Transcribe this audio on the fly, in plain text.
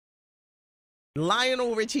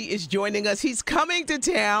Lionel Richie is joining us. He's coming to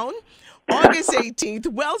town August 18th,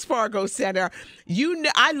 Wells Fargo Center. You know,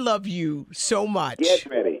 I love you so much. Get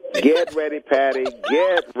ready. Get ready, Patty.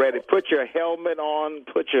 Get ready. Put your helmet on.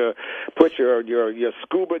 Put your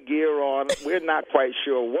scuba gear on. We're not quite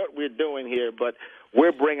sure what we're doing here, but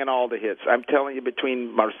we're bringing all the hits. I'm telling you,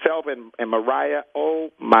 between myself and Mariah, oh,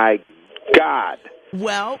 my God.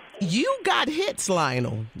 Well, you got hits,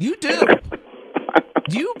 Lionel. You do.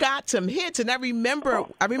 You got some hits, and I remember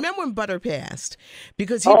when Butter passed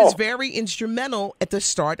because he was very instrumental at the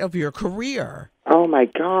start of your career. Oh my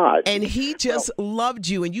God! And he just loved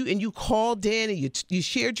you, and you called in and you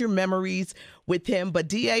shared your memories with him. But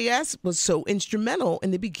DAS was so instrumental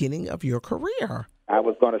in the beginning of your career. I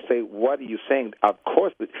was going to say, what are you saying? Of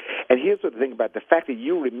course. And here's the thing about the fact that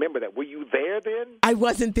you remember that. Were you there then? I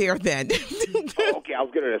wasn't there then. Okay, I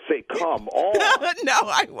was going to say, come on. No,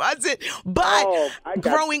 I wasn't. But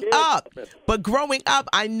growing up,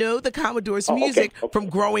 I know the Commodore's music from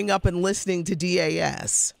growing up and listening to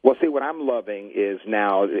DAS. Well, see, what I'm loving is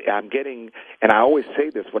now I'm getting, and I always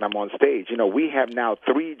say this when I'm on stage, you know, we have now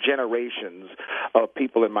 3 generations of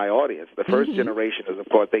people in my audience. The first generation is, of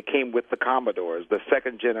course, they came with the Commodores. The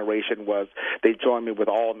second generation was they joined me with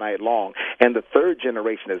All Night Long. And the third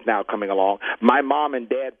generation is now coming along. My mom and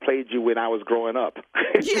dad played you when I was growing up.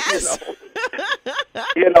 Yes.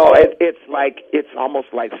 It's almost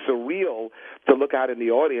like surreal to look out in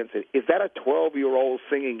the audience. Is that a 12-year-old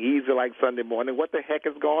singing Easy Like Sunday Morning? What the heck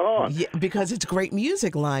is going on? Yeah, because it's great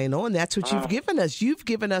music, Lionel, and that's what you've given us. You've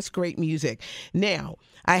given us great music. Now,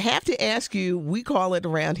 I have to ask you, we call it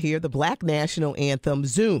around here the Black National Anthem,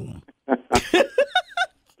 Zoom.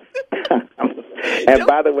 And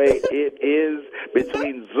by the way, it is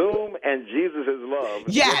between Zoom and Jesus' Love.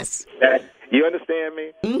 Yes. You understand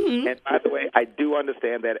me? Mm-hmm. And by the way, I do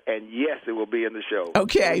understand that, and yes, it will be in the show.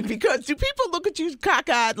 Okay, because do people look at you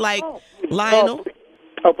cockeyed like, Lionel?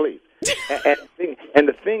 Oh, please. And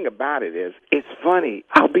the thing about it is, it's funny.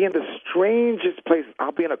 I'll be in the strangest places.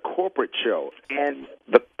 I'll be in a corporate show, and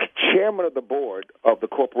the chairman of the board of the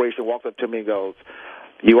corporation walks up to me and goes,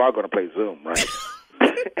 "You are going to play Zoom, right?"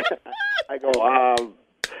 I go,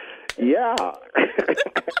 yeah.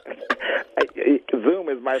 Zoom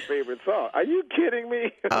is my favorite song. Are you kidding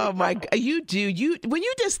me? Oh, my God. You do. When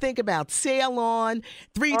you just think about Sail On,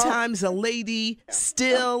 3 Times a Lady,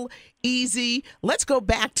 Still, Easy. Let's go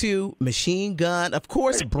back to Machine Gun, of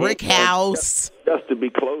course, Brick House. Just to be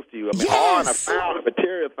close to you. I mean, yes. On a found a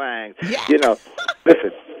material things. Yes. You know,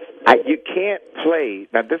 listen. You can't play.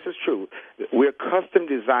 Now, this is true. We're custom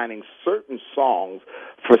designing certain songs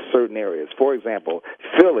for certain areas. For example,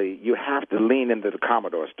 Philly, you have to lean into the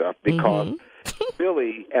Commodore stuff because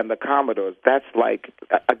Philly and the Commodores, that's like,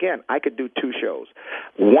 again, I could do 2 shows.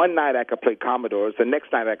 One night I could play Commodores. The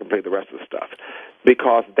next night I can play the rest of the stuff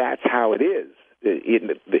because that's how it is.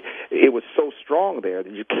 It was so strong there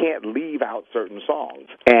that you can't leave out certain songs,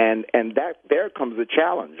 and that there comes the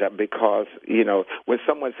challenge because when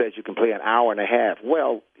someone says you can play an hour and a half,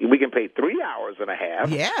 well, we can play 3 hours and a half.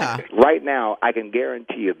 Yeah. Right now, I can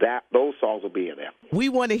guarantee you that those songs will be in there. We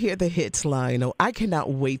want to hear the hits, Lionel. I cannot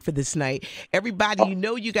wait for this night. Everybody,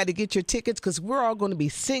 you got to get your tickets because we're all going to be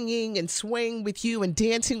singing and swaying with you and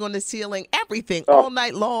dancing on the ceiling, everything all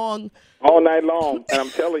night long. All night long, and I'm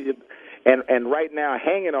telling you. And right now,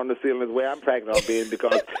 hanging on the ceiling is where I'm practicing on being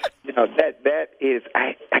because, that is,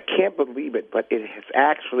 I can't believe it, but it has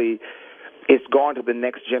actually, it's gone to the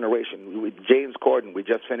next generation. With James Corden, we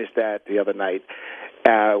just finished that the other night.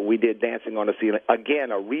 We did Dancing on the Ceiling.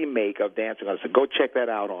 Again, a remake of Dancing on the Ceiling. Go check that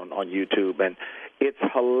out on YouTube, and it's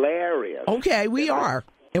hilarious. Okay, we are.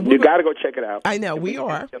 And you got to go check it out. I know, we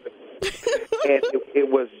are. And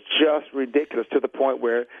it was just ridiculous to the point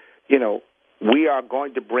where, we are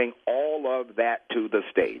going to bring all of that to the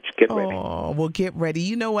stage. Get ready. Oh, well, get ready.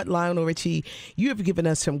 You know what, Lionel Richie? You have given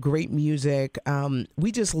us some great music.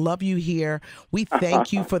 We just love you here. We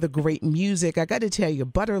thank you for the great music. I got to tell you,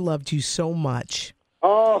 Butter loved you so much.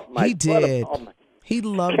 Oh, my He did. Oh, my. He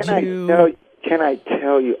loved you. Can I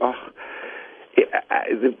tell you?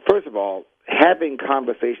 First of all, having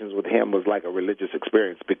conversations with him was like a religious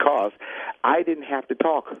experience because I didn't have to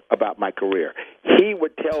talk about my career. He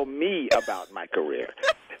would tell me about my career.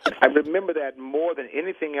 I remember that more than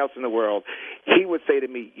anything else in the world. He would say to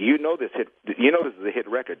me, this is a hit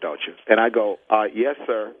record, don't you? And I go, yes,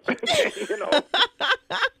 sir. Because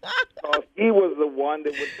he was the one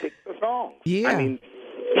that would pick the songs. Yeah. I mean,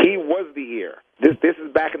 he was the ear. This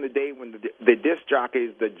is back in the day when the disc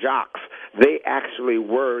jockeys, the jocks, they actually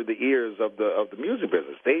were the ears of the music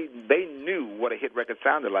business. They knew what a hit record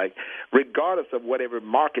sounded like, regardless of whatever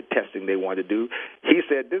market testing they wanted to do. He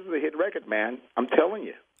said, "This is a hit record, man. I'm telling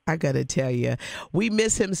you." I got to tell you, we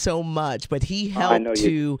miss him so much, but he helped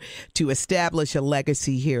to establish a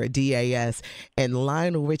legacy here at DAS. And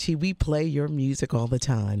Lionel Richie, we play your music all the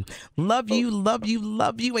time. Love you, love you,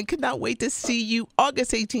 love you, and cannot wait to see you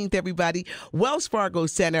August 18th, everybody. Wells Fargo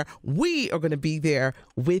Center. We are going to be there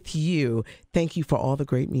with you. Thank you for all the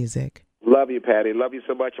great music. Love you, Patty. Love you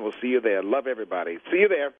so much, and we'll see you there. Love everybody. See you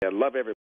there. Love everybody.